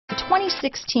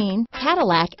2016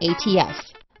 Cadillac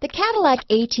ATS. The Cadillac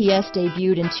ATS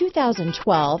debuted in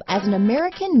 2012 as an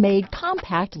American-made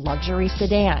compact luxury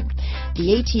sedan.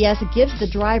 The ATS gives the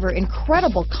driver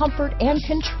incredible comfort and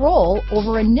control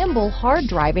over a nimble,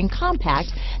 hard-driving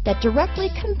compact that directly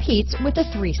competes with the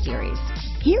 3 Series.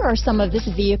 Here are some of this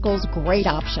vehicle's great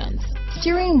options: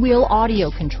 steering wheel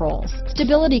audio controls,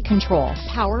 stability control,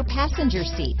 power passenger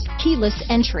seat, keyless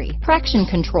entry, traction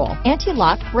control,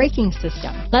 anti-lock braking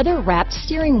system, leather-wrapped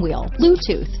steering wheel,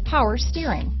 Bluetooth, power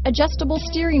steering, adjustable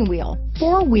steering wheel,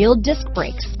 4-wheel disc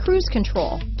brakes, cruise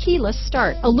control, keyless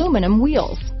start, aluminum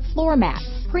wheels, floor mats,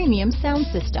 premium sound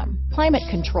system, climate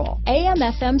control,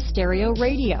 AM/FM stereo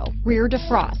radio, rear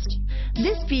defrost.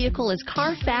 This vehicle is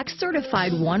Carfax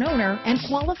certified one owner and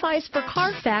qualifies for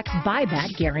Carfax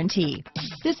buyback guarantee.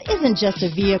 This isn't just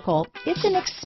a vehicle, it's an experience.